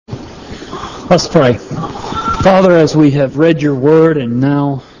Let's pray. Father, as we have read your word and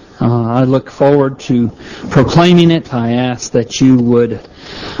now I look forward to proclaiming it, I ask that you would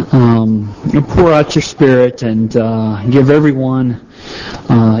pour out your Spirit and give everyone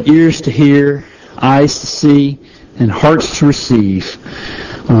ears to hear, eyes to see, and hearts to receive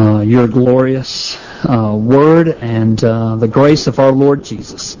your glorious word and the grace of our Lord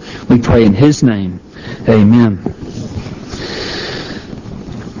Jesus. We pray in His name. Amen.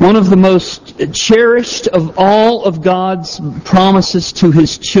 One of the most cherished of all of God's promises to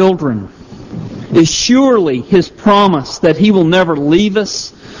His children is surely His promise that He will never leave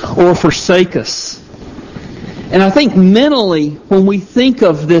us or forsake us. And I think mentally, when we think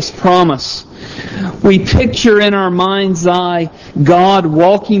of this promise, we picture in our mind's eye God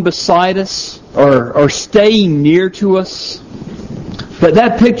walking beside us or staying near to us. But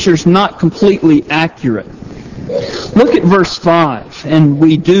that picture's not completely accurate. Look at verse 5, and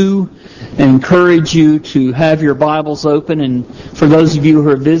we do encourage you to have your Bibles open, and for those of you who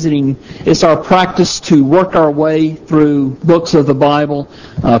are visiting, it's our practice to work our way through books of the Bible,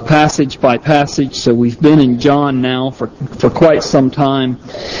 passage by passage. So we've been in John now for quite some time,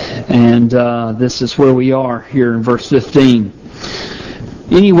 and this is where we are here in verse 15.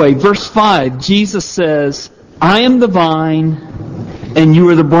 Anyway, verse 5, Jesus says, "I am the vine, and you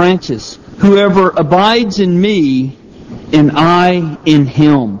are the branches. Whoever abides in me, and I in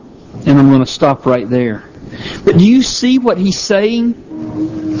him." And I'm going to stop right there. But do you see what he's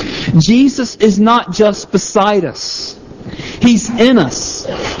saying? Jesus is not just beside us. He's in us.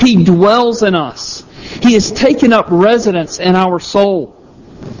 He dwells in us. He has taken up residence in our soul.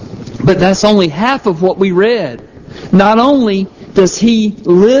 But that's only half of what we read. Not only does He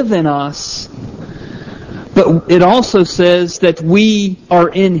live in us, but it also says that we are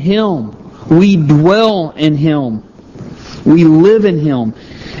in Him. We dwell in Him. We live in Him.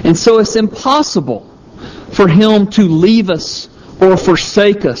 And so it's impossible for Him to leave us or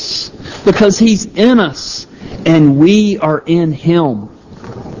forsake us because He's in us and we are in Him.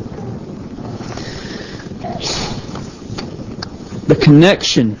 The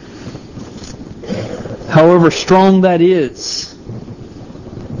connection, however strong that is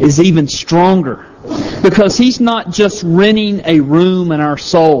even stronger because He's not just renting a room in our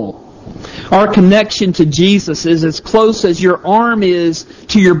soul. Our connection to Jesus is as close as your arm is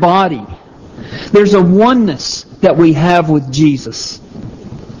to your body. There's a oneness that we have with Jesus.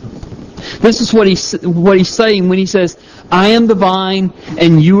 This is what he's saying when He says, "I am the vine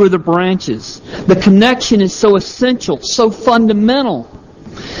and you are the branches." The connection is so essential, so fundamental,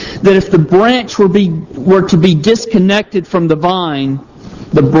 that if the branch were to be disconnected from the vine,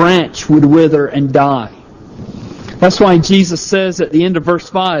 the branch would wither and die. That's why Jesus says at the end of verse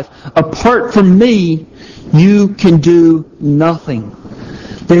 5, "Apart from me, you can do nothing."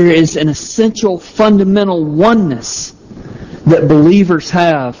 There is an essential, fundamental oneness that believers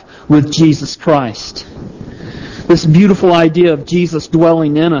have with Jesus Christ. This beautiful idea of Jesus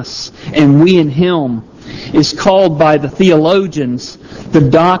dwelling in us and we in Him is called by the theologians the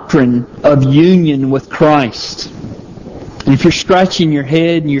doctrine of union with Christ. And if you're scratching your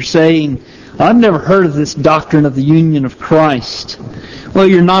head and you're saying, "I've never heard of this doctrine of the union of Christ," well,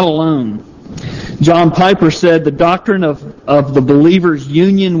 you're not alone. John Piper said the doctrine of the believer's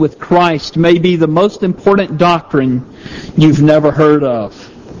union with Christ may be the most important doctrine you've never heard of.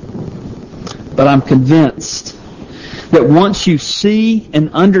 But I'm convinced that once you see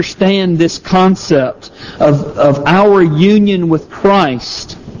and understand this concept of our union with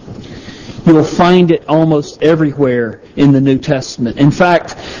Christ, you'll find it almost everywhere in the New Testament. In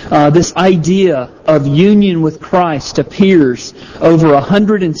fact, this idea of union with Christ appears over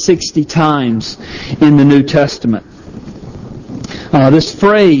 160 times in the New Testament. This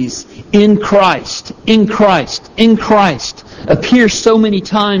phrase, "in Christ, in Christ, in Christ," appears so many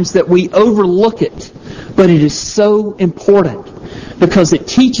times that we overlook it. But it is so important because it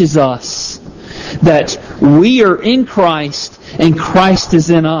teaches us that we are in Christ and Christ is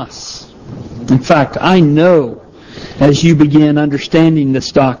in us. In fact, I know as you begin understanding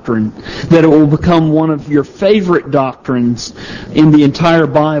this doctrine that it will become one of your favorite doctrines in the entire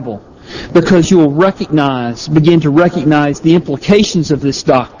Bible because you will begin to recognize the implications of this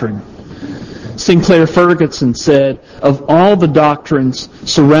doctrine. Sinclair Ferguson said, "Of all the doctrines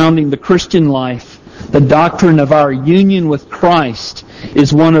surrounding the Christian life, the doctrine of our union with Christ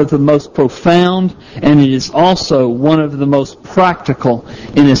is one of the most profound, and it is also one of the most practical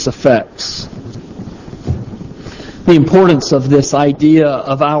in its effects." The importance of this idea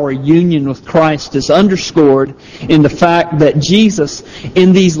of our union with Christ is underscored in the fact that Jesus,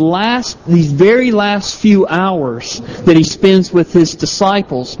 in these very last few hours that He spends with His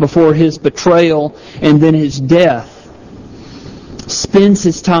disciples before His betrayal and then His death, spends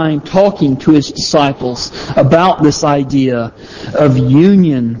His time talking to His disciples about this idea of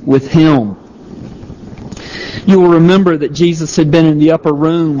union with Him. You will remember that Jesus had been in the upper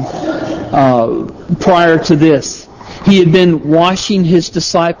room prior to this. He had been washing His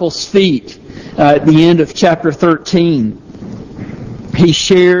disciples' feet at the end of chapter 13. He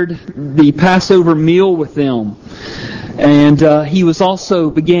shared the Passover meal with them. And He was also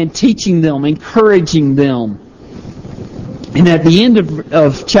began teaching them, encouraging them. And at the end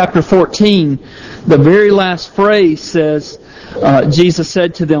of chapter 14, the very last phrase says, Jesus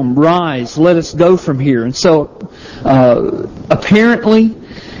said to them, "Rise, let us go from here." And so, apparently,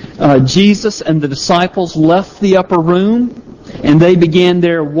 Jesus and the disciples left the upper room, and they began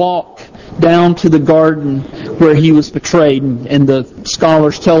their walk down to the garden where He was betrayed. And the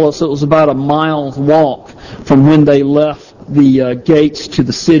scholars tell us it was about a mile's walk from when they left the gates to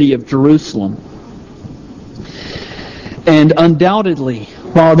the city of Jerusalem. And undoubtedly,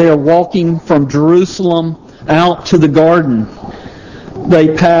 while they are walking from Jerusalem out to the garden,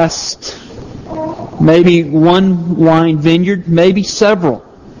 they passed maybe one wine vineyard, maybe several.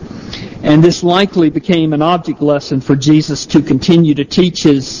 And this likely became an object lesson for Jesus to continue to teach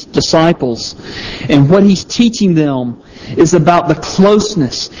His disciples. And what He's teaching them is about the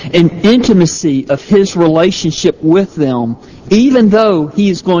closeness and intimacy of His relationship with them, even though He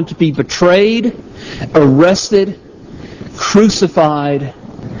is going to be betrayed, arrested, crucified,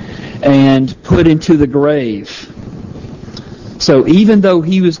 and put into the grave. So even though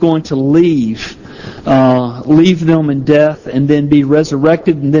He was going to leave them in death and then be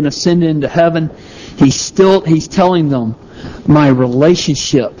resurrected and then ascend into heaven, He's telling them, my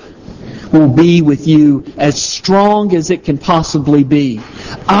relationship will be with you as strong as it can possibly be.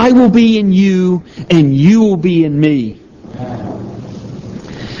 I will be in you and you will be in me.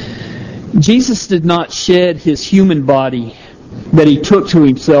 Jesus did not shed His human body that He took to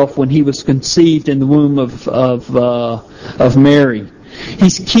Himself when He was conceived in the womb of Mary.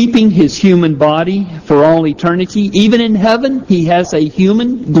 He's keeping His human body for all eternity. Even in heaven, He has a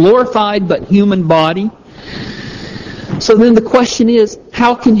human, glorified but human body. So then the question is,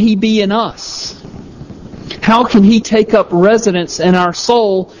 how can He be in us? How can He take up residence in our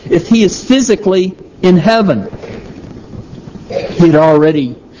soul if He is physically in heaven? He had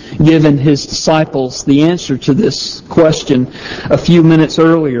already given His disciples the answer to this question a few minutes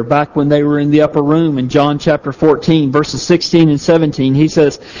earlier, back when they were in the upper room in John chapter 14, verses 16 and 17. He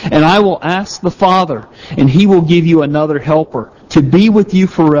says, "And I will ask the Father, and He will give you another helper to be with you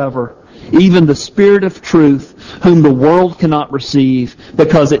forever, even the Spirit of truth, whom the world cannot receive,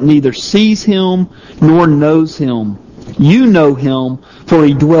 because it neither sees Him nor knows Him. You know Him, for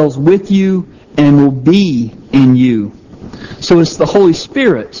He dwells with you and will be in you." So it's the Holy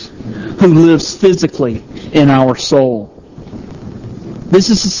Spirit who lives physically in our soul. This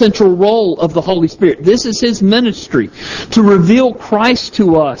is the central role of the Holy Spirit. This is His ministry, to reveal Christ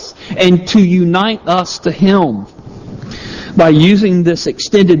to us and to unite us to Him. By using this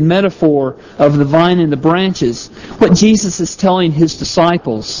extended metaphor of the vine and the branches, what Jesus is telling His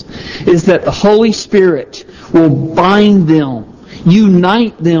disciples is that the Holy Spirit will bind them,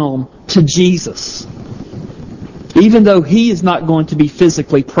 unite them to Jesus. Even though He is not going to be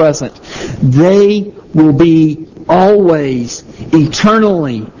physically present, they will be always,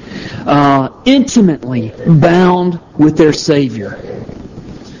 eternally, intimately bound with their Savior.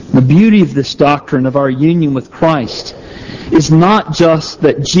 The beauty of this doctrine of our union with Christ is not just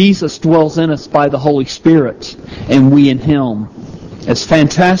that Jesus dwells in us by the Holy Spirit and we in Him. As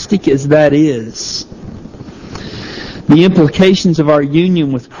fantastic as that is, the implications of our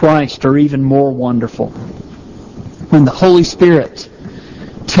union with Christ are even more wonderful. When the Holy Spirit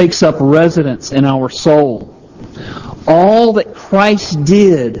takes up residence in our soul, all that Christ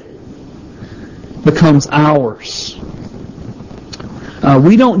did becomes ours.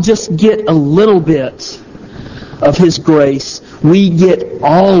 We don't just get a little bit of His grace, we get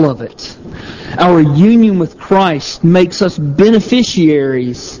all of it. Our union with Christ makes us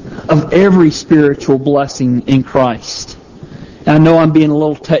beneficiaries of every spiritual blessing in Christ. I know I'm being a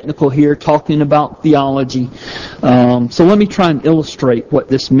little technical here, talking about theology. So let me try and illustrate what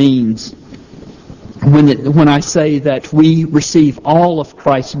this means when I say that we receive all of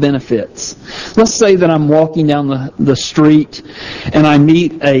Christ's benefits. Let's say that I'm walking down the street and I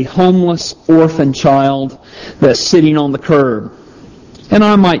meet a homeless orphan child that's sitting on the curb. And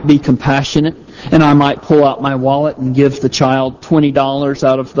I might be compassionate, and I might pull out my wallet and give the child $20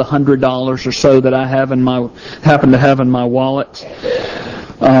 out of the $100 or so that I happen to have in my wallet.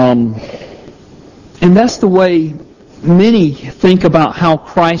 And that's the way many think about how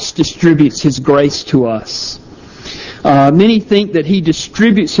Christ distributes His grace to us. Many think that He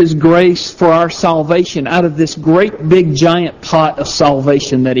distributes His grace for our salvation out of this great big giant pot of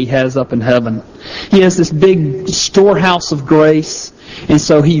salvation that He has up in heaven. He has this big storehouse of grace, and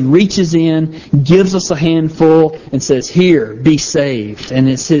so He reaches in, gives us a handful, and says, "Here, be saved." And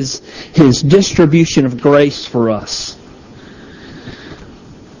it's His distribution of grace for us.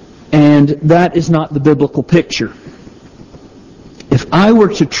 And that is not the biblical picture. If I were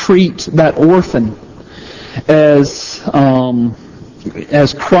to treat that orphan as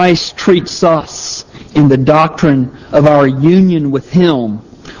Christ treats us in the doctrine of our union with Him,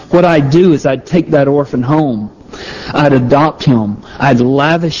 what I'd do is I'd take that orphan home. I'd adopt him. I'd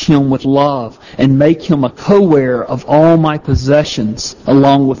lavish him with love and make him a co-heir of all my possessions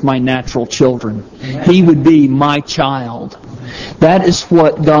along with my natural children. He would be my child. That is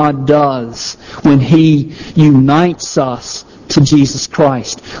what God does when He unites us to Jesus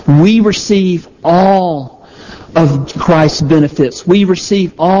Christ. We receive all of Christ's benefits. We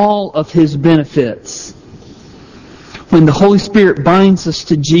receive all of His benefits. When the Holy Spirit binds us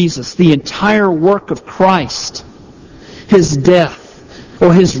to Jesus, the entire work of Christ, His death,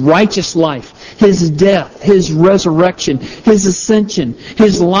 or His righteous life, His death, His resurrection, His ascension,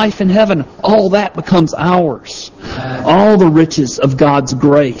 His life in heaven, all that becomes ours. All the riches of God's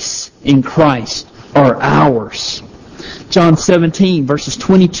grace in Christ are ours. John 17, verses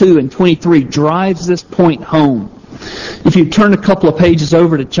 22 and 23 drives this point home. If you turn a couple of pages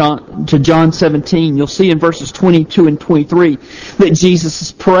over to John 17, you'll see in verses 22 and 23 that Jesus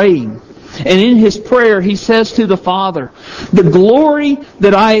is praying. And in His prayer, He says to the Father, "The glory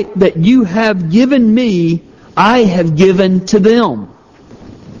that you have given me, I have given to them,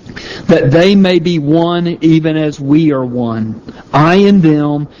 that they may be one even as we are one, I in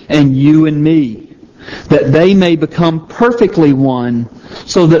them and you in me, that they may become perfectly one,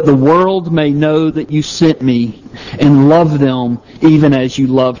 so that the world may know that you sent me and love them even as you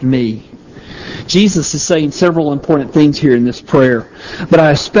loved me." Jesus is saying several important things here in this prayer, but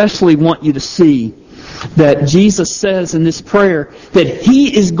I especially want you to see that Jesus says in this prayer that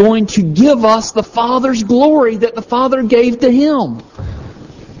He is going to give us the Father's glory that the Father gave to Him.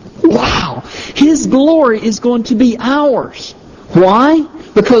 Wow! His glory is going to be ours. Why?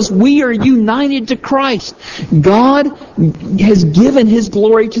 Because we are united to Christ. God has given His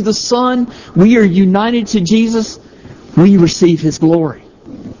glory to the Son. We are united to Jesus. We receive His glory.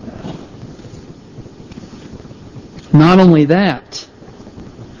 Not only that,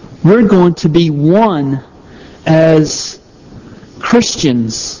 we're going to be one as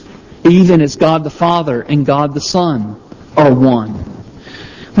Christians, even as God the Father and God the Son are one.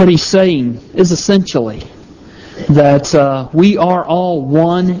 What He's saying is essentially that we are all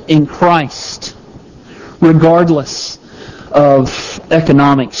one in Christ, regardless of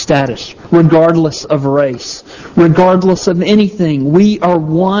economic status, regardless of race, regardless of anything. We are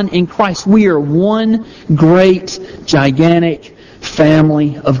one in Christ. We are one great, gigantic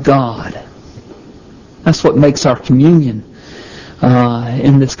family of God. That's what makes our communion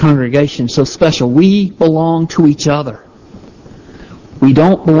in this congregation so special. We belong to each other. We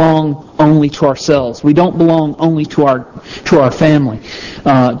don't belong only to ourselves. We don't belong only to our family,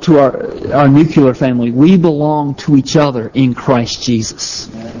 to our nuclear family. We belong to each other in Christ Jesus.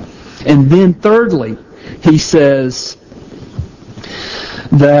 And then thirdly, he says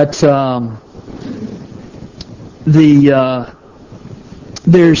that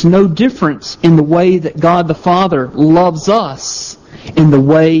there's no difference in the way that God the Father loves us in the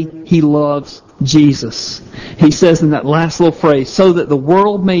way He loves Jesus. He says in that last little phrase, "so that the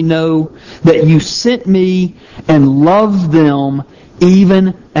world may know that you sent me and loved them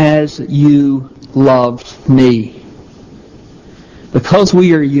even as you loved me." Because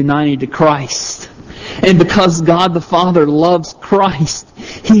we are united to Christ, and because God the Father loves Christ,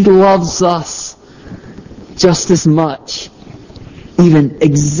 He loves us just as much, even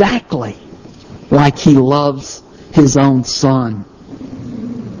exactly like He loves His own Son.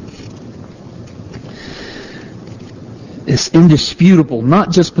 It's indisputable,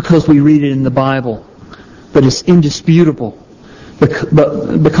 not just because we read it in the Bible, but it's indisputable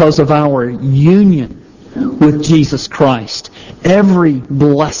because of our union with Jesus Christ. Every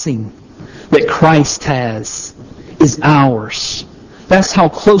blessing that Christ has is ours. That's how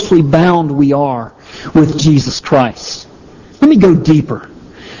closely bound we are with Jesus Christ. Let me go deeper.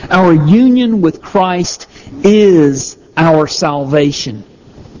 Our union with Christ is our salvation.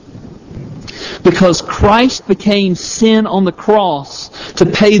 Because Christ became sin on the cross to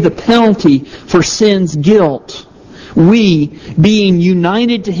pay the penalty for sin's guilt, we, being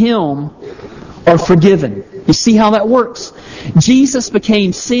united to Him, are forgiven. You see how that works? Jesus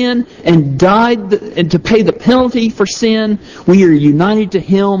became sin and died to pay the penalty for sin. We are united to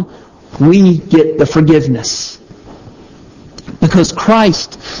Him. We get the forgiveness. Because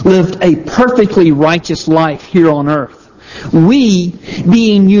Christ lived a perfectly righteous life here on earth. We,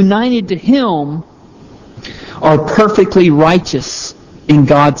 being united to Him, are perfectly righteous in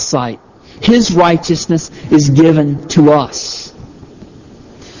God's sight. His righteousness is given to us.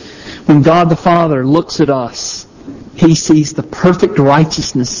 When God the Father looks at us, He sees the perfect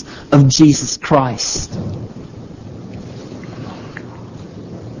righteousness of Jesus Christ.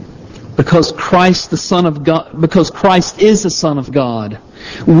 Because Christ the Son of God, because Christ is the Son of God,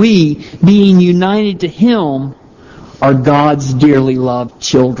 we, being united to Him, are God's dearly loved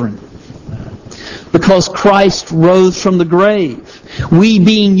children. Because Christ rose from the grave, we,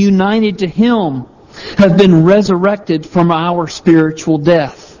 being united to Him, have been resurrected from our spiritual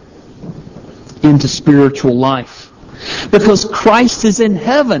death into spiritual life. Because Christ is in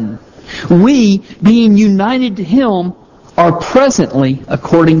heaven, we, being united to Him, are presently,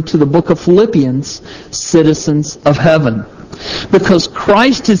 according to the book of Philippians, citizens of heaven. Because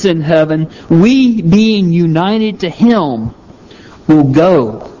Christ is in heaven, we, being united to Him, will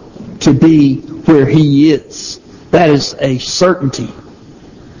go to be where He is. That is a certainty.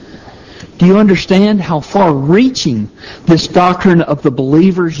 Do you understand how far-reaching this doctrine of the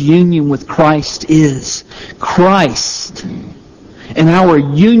believer's union with Christ is? Christ and our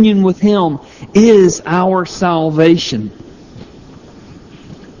union with Him is our salvation.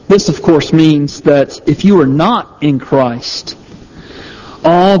 This, of course, means that if you are not in Christ,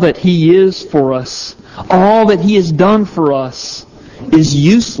 all that He is for us, all that He has done for us, is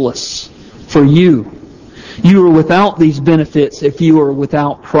useless for you. You are without these benefits if you are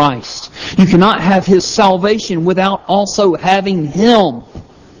without Christ. You cannot have His salvation without also having Him.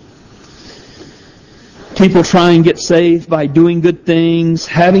 People try and get saved by doing good things,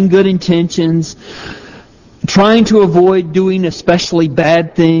 having good intentions, trying to avoid doing especially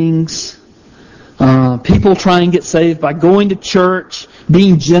bad things. People try and get saved by going to church,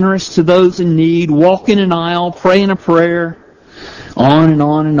 being generous to those in need, walking an aisle, praying a prayer, on and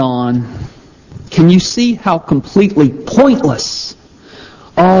on and on. Can you see how completely pointless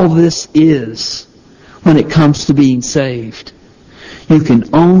all this is when it comes to being saved? You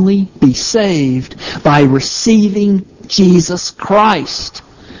can only be saved by receiving Jesus Christ.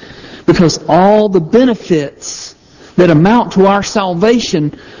 Because all the benefits that amount to our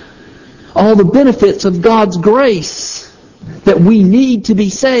salvation, all the benefits of God's grace that we need to be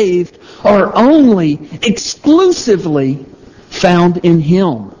saved, are only exclusively found in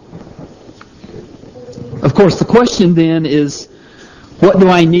Him. Of course, the question then is, what do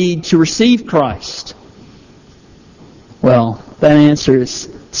I need to receive Christ? Well, that answer is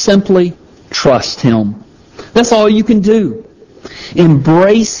simply trust Him. That's all you can do.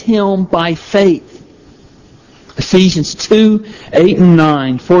 Embrace Him by faith. Ephesians 2, 8 and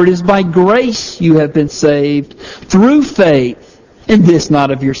 9. For it is by grace you have been saved, through faith, and this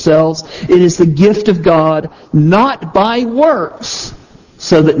not of yourselves. It is the gift of God, not by works,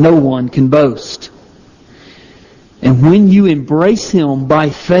 so that no one can boast. And when you embrace Him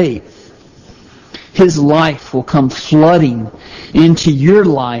by faith, His life will come flooding into your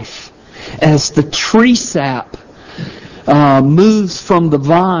life as the tree sap moves from the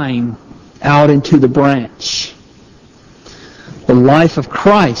vine out into the branch. The life of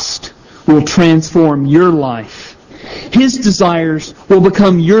Christ will transform your life. His desires will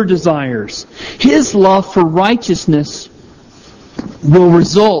become your desires. His love for righteousness will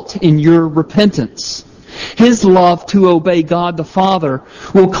result in your repentance. His love to obey God the Father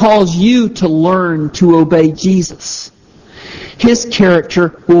will cause you to learn to obey Jesus. His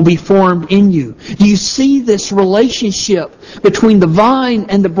character will be formed in you. Do you see this relationship between the vine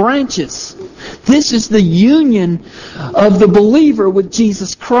and the branches? This is the union of the believer with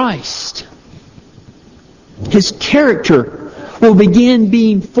Jesus Christ. His character will begin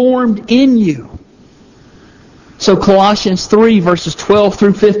being formed in you. So Colossians 3 verses 12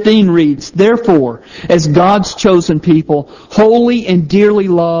 through 15 reads, Therefore, as God's chosen people, holy and dearly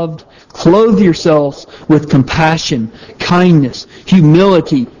loved, Clothe yourselves with compassion, kindness,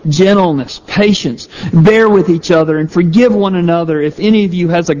 humility, gentleness, patience. Bear with each other and forgive one another if any of you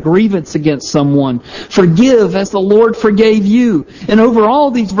has a grievance against someone. Forgive as the Lord forgave you. And over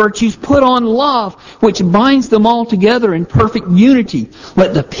all these virtues put on love, which binds them all together in perfect unity.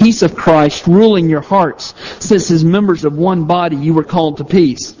 Let the peace of Christ rule in your hearts, since as members of one body you were called to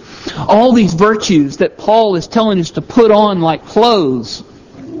peace. All these virtues that Paul is telling us to put on like clothes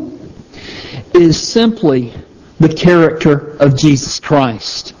is simply the character of Jesus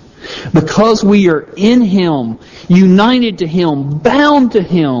Christ. Because we are in Him, united to Him, bound to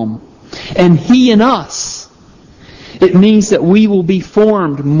Him, and He in us, it means that we will be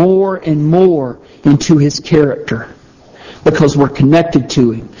formed more and more into His character. Because we're connected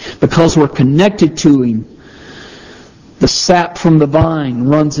to Him. Because we're connected to Him, the sap from the vine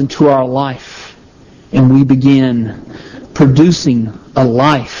runs into our life, and we begin producing a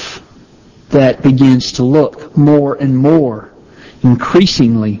life that begins to look more and more,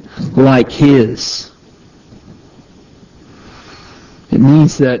 increasingly like His. It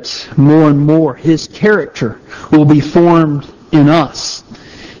means that more and more His character will be formed in us.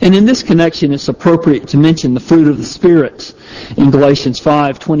 And in this connection, it's appropriate to mention the fruit of the Spirit in Galatians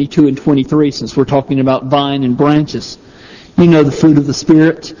 5:22 and 23, since we're talking about vine and branches. You know the fruit of the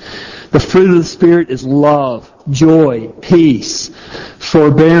Spirit. The fruit of the Spirit is love, joy, peace,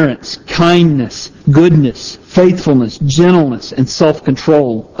 forbearance, kindness, goodness, faithfulness, gentleness, and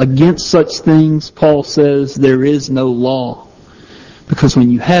self-control. Against such things, Paul says, there is no law. Because when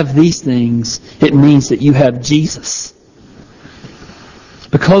you have these things, it means that you have Jesus.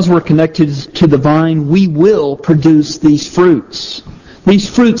 Because we're connected to the vine, we will produce these fruits. These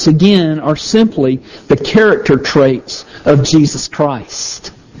fruits, again, are simply the character traits of Jesus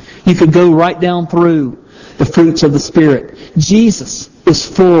Christ. You could go right down through the fruits of the Spirit. Jesus is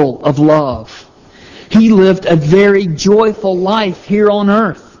full of love. He lived a very joyful life here on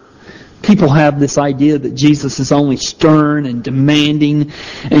earth. People have this idea that Jesus is only stern and demanding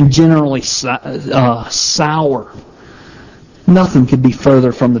and generally sour. Nothing could be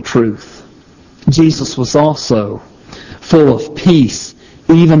further from the truth. Jesus was also full of peace,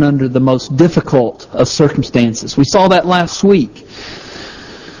 even under the most difficult of circumstances. We saw that last week.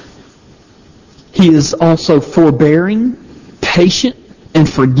 He is also forbearing, patient, and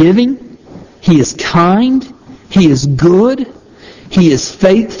forgiving. He is kind. He is good. He is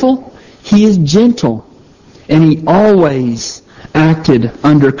faithful. He is gentle. And He always acted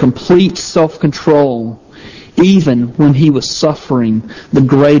under complete self-control, even when He was suffering the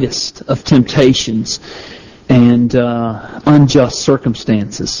greatest of temptations and unjust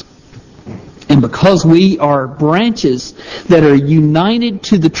circumstances. And because we are branches that are united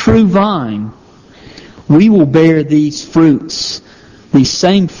to the true vine, we will bear these fruits, these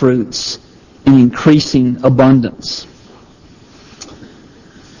same fruits, in increasing abundance.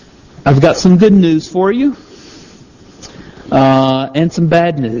 I've got some good news for you, and some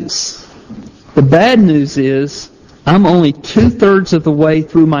bad news. The bad news is, I'm only 2/3 of the way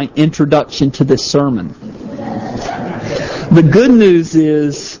through my introduction to this sermon. The good news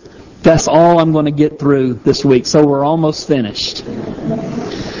is, that's all I'm going to get through this week, so we're almost finished.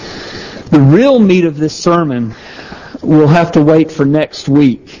 The real meat of this sermon will have to wait for next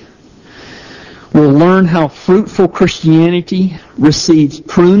week. We'll learn how fruitful Christianity receives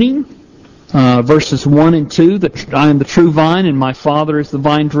pruning. Verses 1 and 2, I am the true vine and my Father is the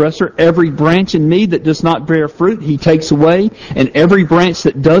vine dresser. Every branch in me that does not bear fruit, He takes away. And every branch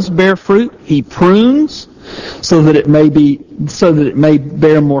that does bear fruit, He prunes so that it may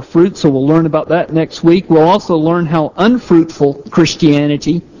bear more fruit. So we'll learn about that next week. We'll also learn how unfruitful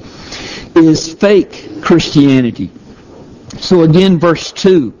Christianity is fake Christianity. So again, verse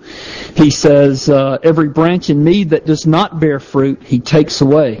 2, he says, every branch in me that does not bear fruit, He takes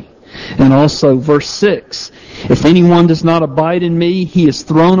away. And also verse 6, if anyone does not abide in me, he is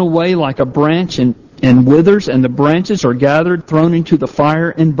thrown away like a branch and withers, and the branches are gathered, thrown into the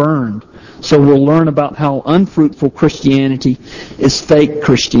fire, and burned. So we'll learn about how unfruitful Christianity is fake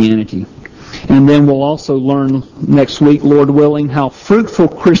Christianity. And then we'll also learn next week, Lord willing, how fruitful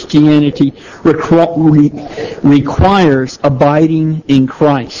Christianity requires abiding in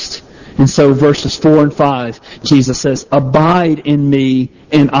Christ. And so verses 4 and 5, Jesus says, abide in me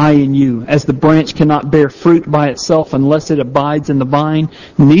and I in you. As the branch cannot bear fruit by itself unless it abides in the vine,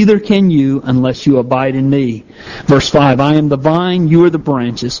 neither can you unless you abide in me. Verse 5, I am the vine, you are the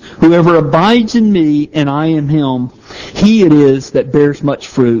branches. Whoever abides in me and I in him, he it is that bears much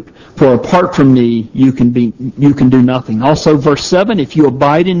fruit. For apart from me, you can do nothing. Also verse 7, if you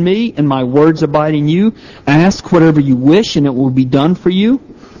abide in me and my words abide in you, ask whatever you wish and it will be done for you.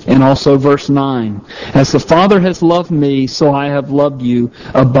 And also verse 9, as the Father has loved me, so I have loved you.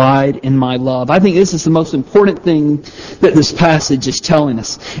 Abide in my love. I think this is the most important thing that this passage is telling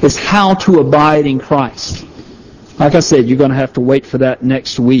us, is how to abide in Christ. Like I said, you're going to have to wait for that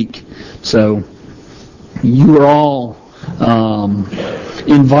next week. So you are all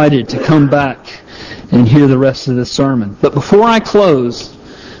invited to come back and hear the rest of the sermon. But before I close,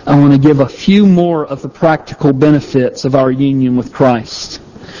 I want to give a few more of the practical benefits of our union with Christ.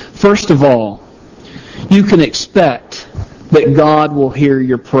 First of all, you can expect that God will hear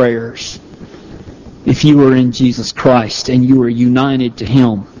your prayers if you are in Jesus Christ and you are united to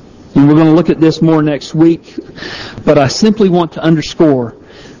Him. And we're going to look at this more next week, but I simply want to underscore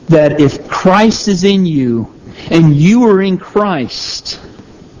that if Christ is in you and you are in Christ,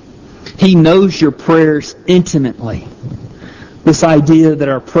 He knows your prayers intimately. This idea that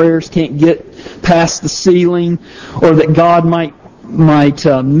our prayers can't get past the ceiling, or that God might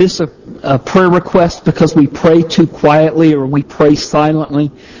miss a prayer request because we pray too quietly or we pray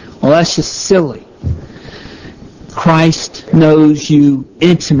silently, well, that's just silly. Christ knows you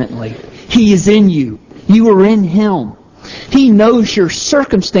intimately. He is in you. You are in Him. He knows your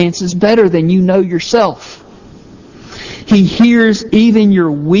circumstances better than you know yourself. He hears even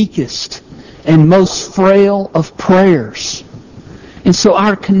your weakest and most frail of prayers. And so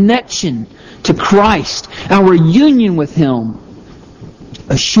our connection to Christ, our union with Him,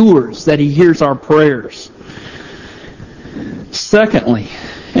 assures that He hears our prayers. Secondly,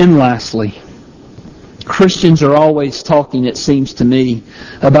 and lastly, Christians are always talking, it seems to me,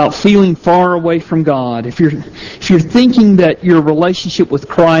 about feeling far away from God. If you're thinking that your relationship with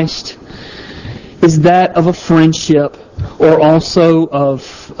Christ is that of a friendship, or also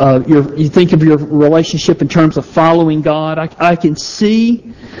of you think of your relationship in terms of following God, I can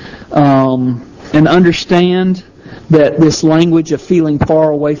see and understand that this language of feeling far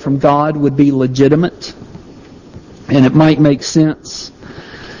away from God would be legitimate, and it might make sense.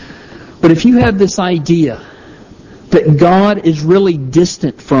 But if you have this idea that God is really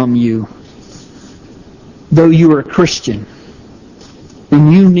distant from you, though you are a Christian,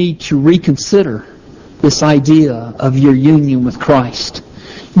 then you need to reconsider this idea of your union with Christ.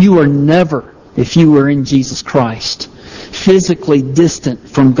 You are never, if you are in Jesus Christ, physically distant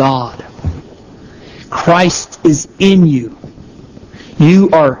from God. Christ is in you. You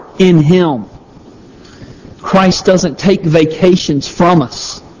are in Him. Christ doesn't take vacations from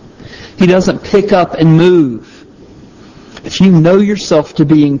us. He doesn't pick up and move. If you know yourself to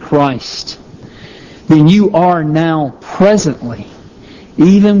be in Christ, then you are now presently,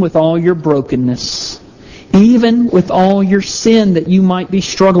 even with all your brokenness, even with all your sin that you might be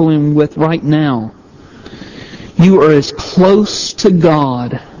struggling with right now, you are as close to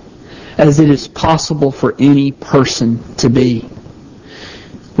God as it is possible for any person to be.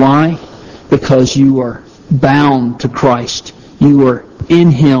 Why? Because you are bound to Christ. You are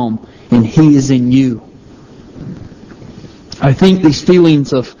in Him, and He is in you. I think these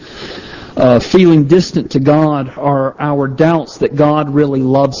feelings of feeling distant to God are our doubts that God really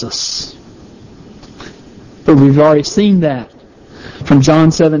loves us. But we've already seen that from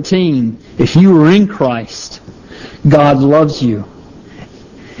John 17. If you are in Christ, God loves you.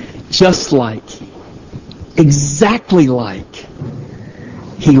 Just like, exactly like,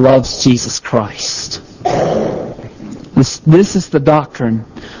 He loves Jesus Christ. This is the doctrine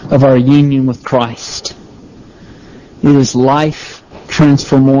of our union with Christ. It is life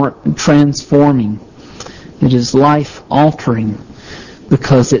transforming. It is life altering,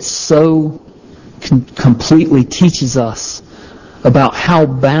 because it so completely teaches us about how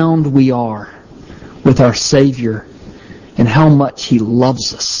bound we are with our Savior and how much He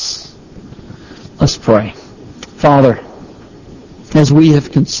loves us. Let's pray. Father, as we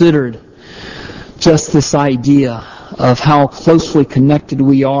have considered just this idea of how closely connected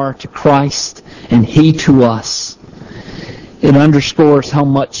we are to Christ and He to us, it underscores how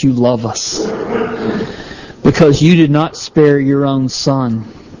much You love us. Because You did not spare Your own Son,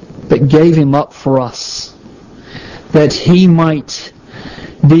 but gave Him up for us, that He might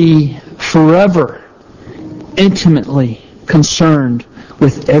be forever intimately concerned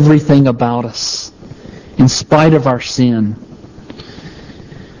with everything about us, in spite of our sin.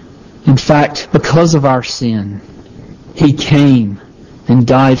 In fact, because of our sin, He came and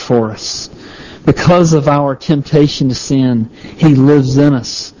died for us. Because of our temptation to sin, He lives in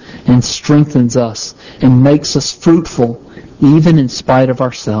us and strengthens us and makes us fruitful even in spite of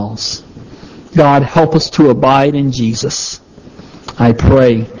ourselves. God, help us to abide in Jesus. I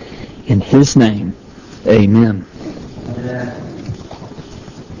pray in His name. Amen.